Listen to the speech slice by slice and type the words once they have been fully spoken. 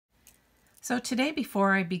So today,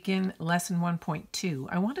 before I begin lesson 1.2,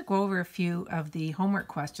 I want to go over a few of the homework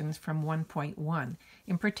questions from 1.1,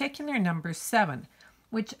 in particular number 7,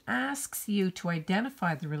 which asks you to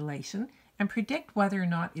identify the relation and predict whether or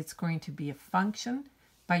not it's going to be a function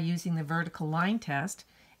by using the vertical line test,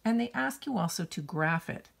 and they ask you also to graph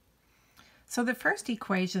it. So the first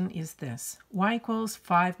equation is this: y equals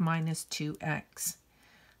 5 minus 2x.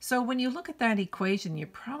 So when you look at that equation, you're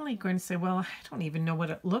probably going to say, well, I don't even know what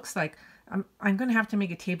it looks like. I'm going to have to make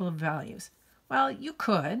a table of values. Well, you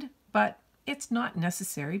could, but it's not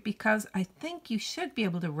necessary because I think you should be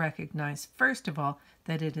able to recognize, first of all,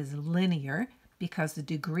 that it is linear because the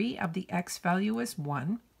degree of the x value is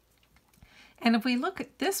 1. And if we look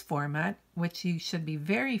at this format, which you should be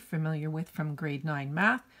very familiar with from grade 9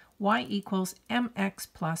 math, y equals mx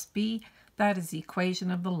plus b, that is the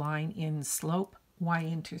equation of the line in slope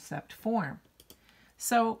y-intercept form.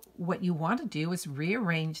 So what you want to do is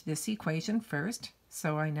rearrange this equation first.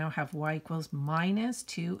 So I now have y equals minus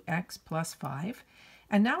 2x plus 5.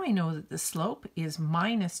 And now I know that the slope is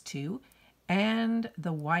minus 2 and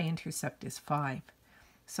the y-intercept is 5.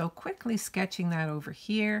 So quickly sketching that over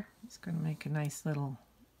here, it's going to make a nice little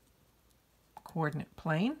coordinate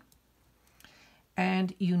plane.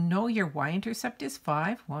 And you know your y-intercept is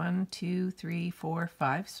 5. 1, 2, 3, 4,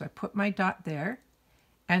 5. So I put my dot there.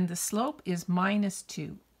 And the slope is minus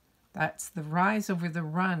 2. That's the rise over the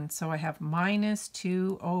run. So I have minus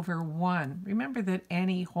 2 over 1. Remember that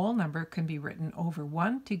any whole number can be written over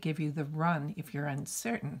 1 to give you the run if you're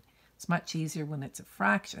uncertain. It's much easier when it's a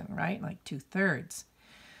fraction, right? Like 2/3.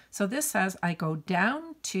 So this says I go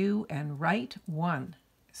down 2 and right 1.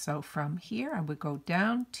 So from here I would go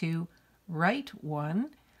down 2, right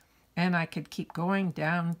 1. And I could keep going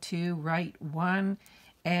down 2, right 1.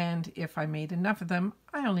 And if I made enough of them,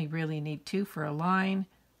 I only really need 2 for a line.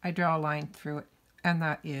 I draw a line through it, and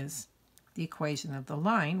that is the equation of the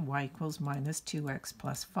line, y equals minus 2x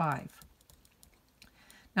plus 5.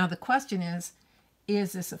 Now the question is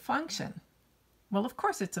this a function? Well, of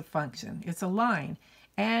course it's a function. It's a line.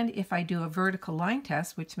 And if I do a vertical line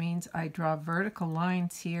test, which means I draw vertical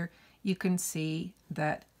lines here, you can see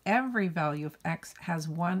that every value of x has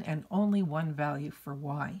one and only one value for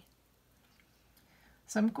y.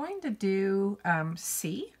 So I'm going to do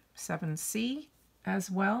C, 7C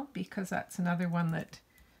as well, because that's another one that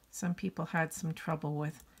some people had some trouble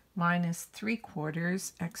with. Minus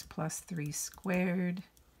 3/4 x plus 3 squared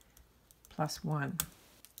plus 1.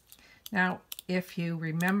 Now, if you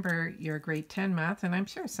remember your grade 10 math, and I'm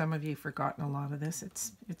sure some of you have forgotten a lot of this,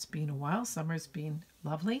 it's been a while, summer's been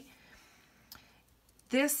lovely.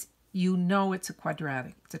 This, you know, it's a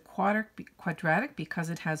quadratic. It's a quadratic because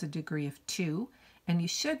it has a degree of 2. And you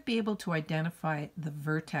should be able to identify the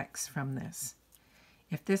vertex from this.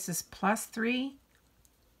 If this is plus 3,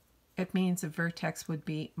 it means the vertex would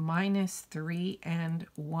be minus 3 and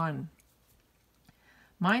 1.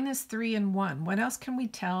 Minus 3 and 1. What else can we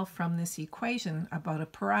tell from this equation about a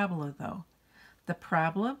parabola, though? The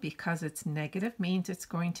parabola, because it's negative, means it's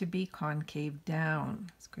going to be concave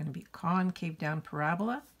down. It's going to be concave down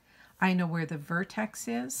parabola. I know where the vertex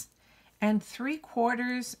is. And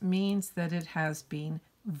 3/4 means that it has been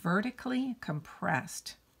vertically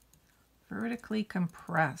compressed. Vertically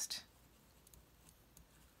compressed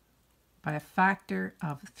by a factor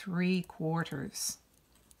of 3/4.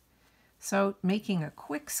 So making a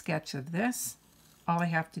quick sketch of this, all I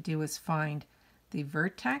have to do is find the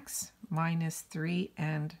vertex, minus 3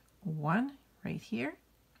 and 1, right here.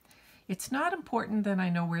 It's not important that I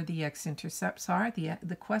know where the x-intercepts are.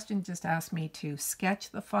 The question just asked me to sketch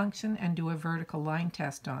the function and do a vertical line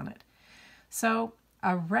test on it. So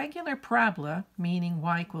a regular parabola, meaning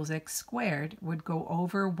y equals x squared, would go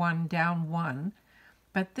over 1, down 1.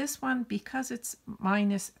 But this one, because it's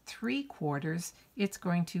minus 3/4, it's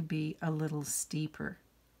going to be a little steeper.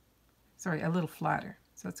 Sorry, a little flatter.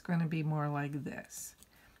 So it's going to be more like this.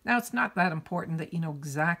 Now, it's not that important that you know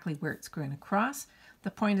exactly where it's going to cross. The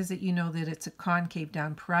point is that you know that it's a concave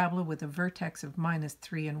down parabola with a vertex of minus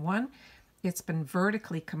 3 and 1. It's been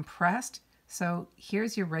vertically compressed. So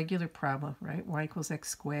here's your regular parabola, right? Y equals x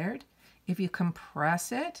squared. If you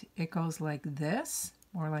compress it, it goes like this,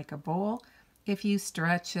 more like a bowl. If you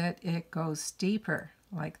stretch it, it goes steeper,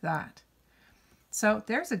 like that. So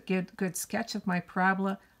there's a good sketch of my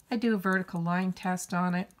parabola. I do a vertical line test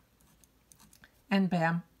on it, and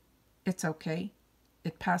bam, it's okay.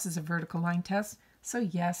 It passes a vertical line test. So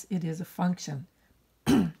yes, it is a function.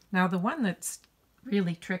 Now the one that's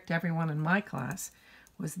really tricked everyone in my class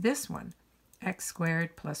was this one. X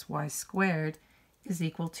squared plus y squared is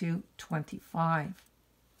equal to 25.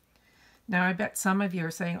 Now I bet some of you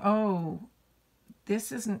are saying, oh,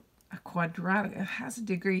 this isn't a quadratic. It has a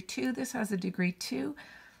degree 2. This has a degree 2.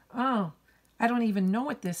 Oh, I don't even know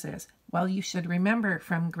what this is. Well, you should remember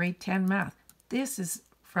from grade 10 math. This is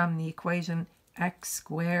from the equation x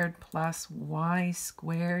squared plus y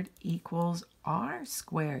squared equals r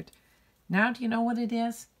squared. Now, do you know what it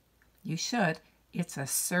is? You should. It's a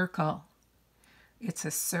circle. It's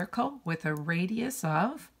a circle with a radius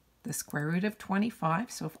of the square root of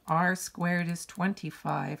 25. So if r squared is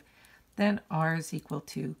 25, then r is equal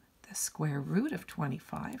to the square root of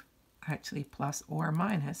 25, actually plus or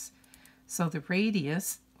minus. So the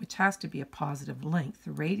radius, which has to be a positive length,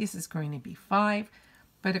 the radius is going to be 5,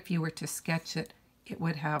 but if you were to sketch it, it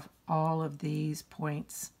would have all of these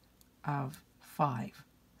points of 5.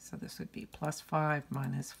 So this would be plus 5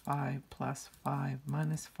 minus 5 plus 5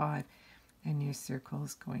 minus 5, and your circle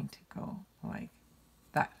is going to go like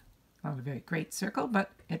that. Not a very great circle,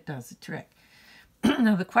 but it does the trick.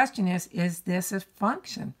 Now the question is this a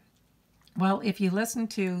function? Well, if you listen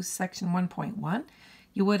to section 1.1,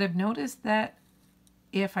 you would have noticed that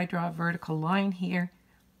if I draw a vertical line here,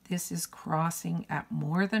 this is crossing at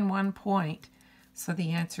more than one point. So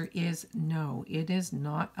the answer is no, it is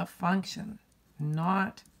not a function.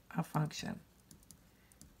 Not a function.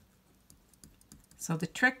 So the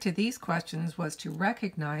trick to these questions was to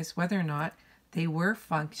recognize whether or not they were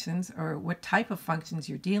functions or what type of functions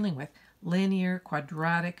you're dealing with. Linear,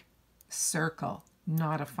 quadratic, circle,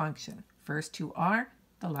 not a function. First two are,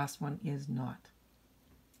 the last one is not.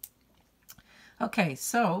 Okay,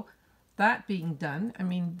 so that being done, I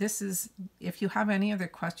mean, this is, if you have any other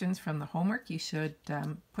questions from the homework, you should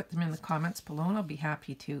put them in the comments below and I'll be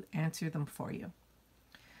happy to answer them for you.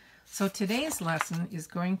 So today's lesson is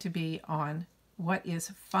going to be on what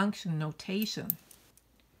is function notation.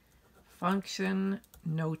 Function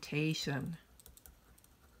notation.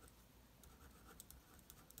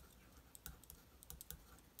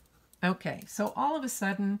 Okay, so all of a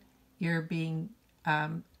sudden you're being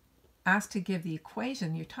asked to give the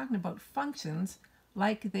equation. You're talking about functions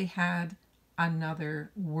like they had another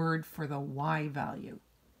word for the y value.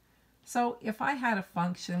 So if I had a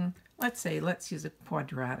function, let's use a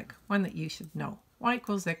quadratic, one that you should know. Y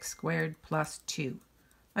equals x squared plus 2.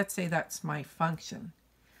 Let's say that's my function.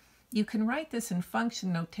 You can write this in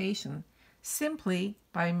function notation simply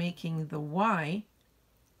by making the y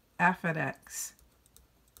f at x.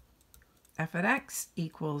 F at x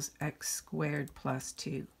equals x squared plus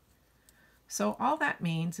 2. So all that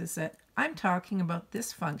means is that I'm talking about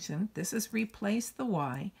this function. This is replace the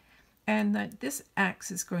y, and that this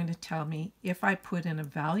x is going to tell me if I put in a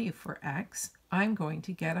value for x, I'm going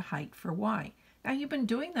to get a height for y. Now you've been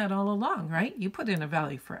doing that all along, right? You put in a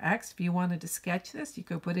value for x. If you wanted to sketch this, you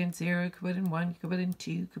could put in 0, you could put in 1, you could put in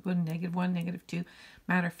 2, you could put in -1, -2.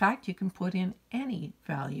 Matter of fact, you can put in any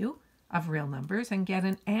value of real numbers and get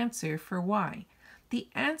an answer for y. The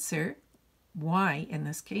answer, y in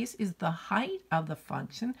this case, is the height of the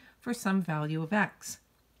function for some value of x.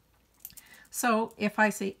 So if I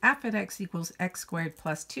say f at x equals x squared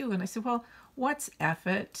plus 2, and I say, well, what's f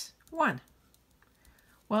at 1?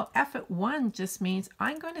 Well, f at 1 just means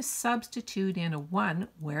I'm going to substitute in a 1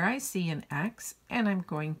 where I see an x, and I'm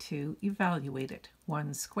going to evaluate it.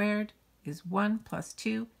 1 squared is 1 plus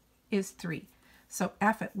 2 is 3. So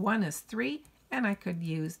f at 1 is 3, and I could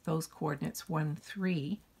use those coordinates 1,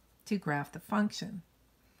 3 to graph the function.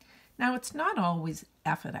 Now, it's not always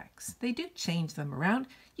f at x. They do change them around.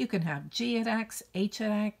 You can have g at x, h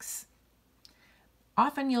at x.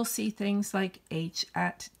 Often you'll see things like h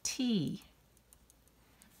at t,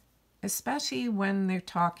 especially when they're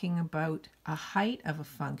talking about a height of a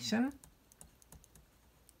function,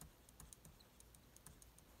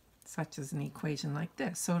 such as an equation like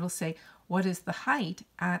this. So it'll say, what is the height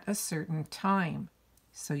at a certain time?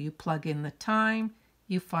 So you plug in the time,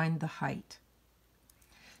 you find the height.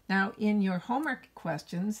 Now, in your homework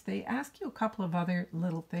questions, they ask you a couple of other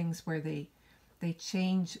little things where they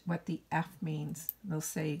change what the f means. They'll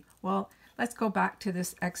say, well, let's go back to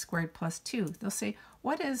this x squared plus 2. They'll say,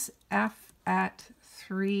 what is f at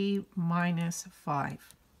 3 minus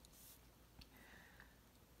 5?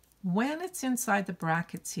 When it's inside the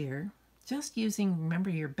brackets here, just using, remember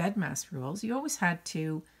your BEDMAS rules, you always had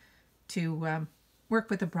to work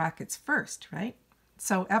with the brackets first, right?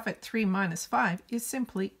 So f at 3 minus 5 is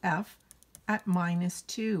simply f at minus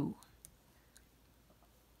 2.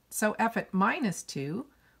 So f at minus 2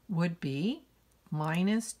 would be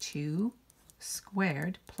minus 2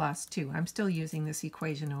 squared plus 2. I'm still using this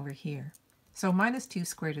equation over here. So minus 2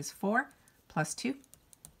 squared is 4, plus 2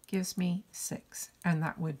 gives me 6, and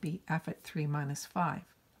that would be f at 3 minus 5.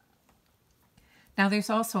 Now there's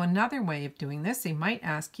also another way of doing this. They might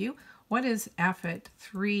ask you, what is f at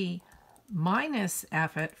 3 minus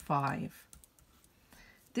f at 5.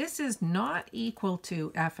 This is not equal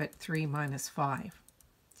to f at 3 minus 5.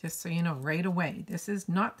 Just so you know right away, this is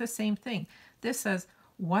not the same thing. This says,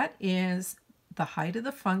 what is the height of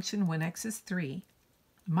the function when x is 3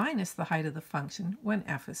 minus the height of the function when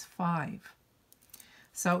f is 5?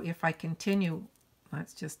 So if I continue,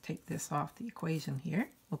 let's just take this off the equation here.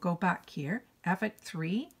 We'll go back here, f at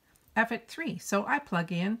 3, f at 3. So I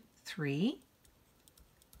plug in 3,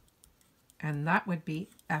 and that would be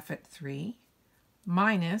f at 3,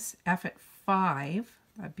 minus f at 5,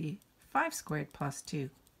 that'd be 5 squared plus 2.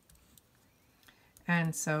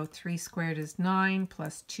 And so 3 squared is 9,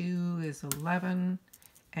 plus 2 is 11,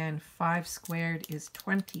 and 5 squared is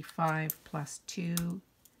 25 plus 2.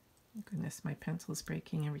 Oh, goodness, my pencil's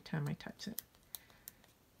breaking every time I touch it.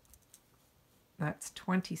 That's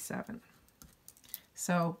 27.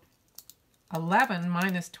 So 11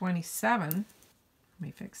 minus 27, let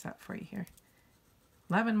me fix that for you here.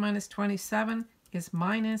 11 minus 27 is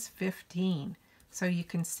minus 15. So you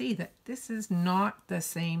can see that this is not the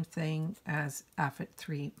same thing as f at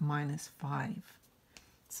 3 minus 5.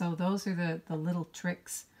 So those are the little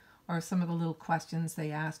tricks, or some of the little questions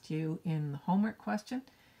they asked you in the homework question.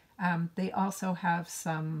 They also have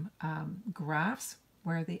some graphs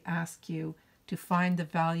where they ask you to find the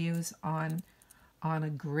values on a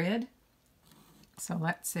grid. So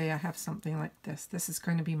let's say I have something like this. This is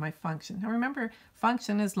going to be my function. Now remember,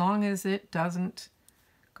 function, as long as it doesn't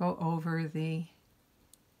go over the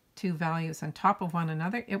two values on top of one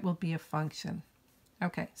another, it will be a function.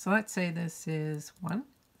 Okay, so let's say this is 1,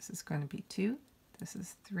 this is going to be 2, this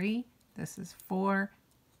is 3, this is 4,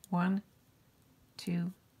 1,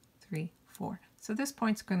 2, 3, 4. So this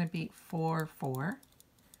point's going to be 4, 4.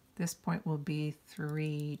 This point will be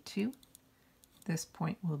 3, 2. This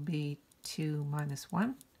point will be 2 minus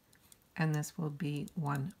 1. And this will be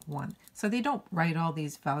 1, 1. So they don't write all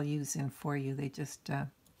these values in for you. They just, sorry,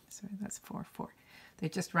 that's 4, 4. They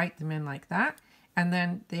just write them in like that. And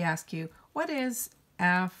then they ask you, what is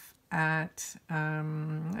f at,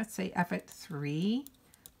 let's say f at 3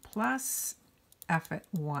 plus f at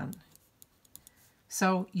 1?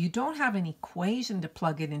 So you don't have an equation to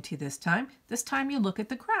plug it into this time. This time you look at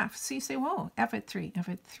the graph. So you say, whoa, f at 3. F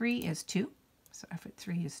at 3 is 2. So f at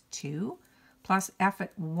 3 is 2. Plus f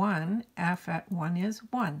at 1. F at 1 is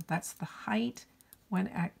 1. That's the height when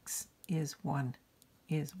x is 1.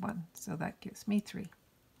 So that gives me 3.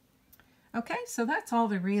 Okay, so that's all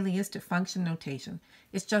there really is to function notation.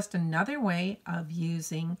 It's just another way of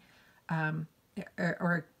using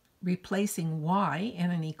or replacing y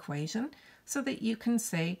in an equation so that you can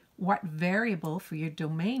say what variable for your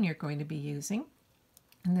domain you're going to be using.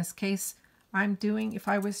 In this case, I'm doing, if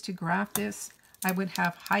I was to graph this, I would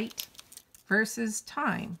have height versus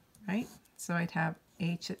time, right? So I'd have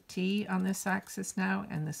h at t on this axis now,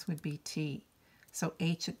 and this would be t. So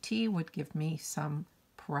h at t would give me some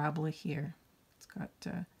parabola here. It's got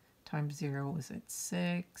times 0 is at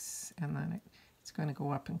 6, and then it's going to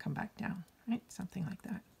go up and come back down, right? Something like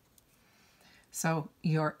that. So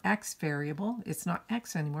your x variable, it's not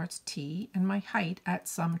x anymore, it's t, and my height at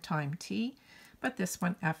some time t. But this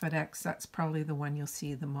one, f at x, that's probably the one you'll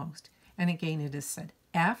see the most. And again, it is said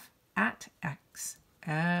f at x,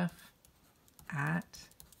 f at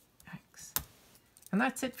x. And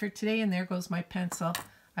that's it for today, and there goes my pencil.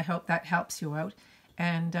 I hope that helps you out.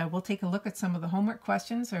 And we'll take a look at some of the homework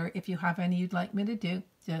questions, or if you have any you'd like me to do,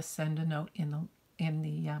 just send a note in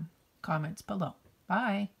the comments below.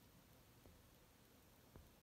 Bye.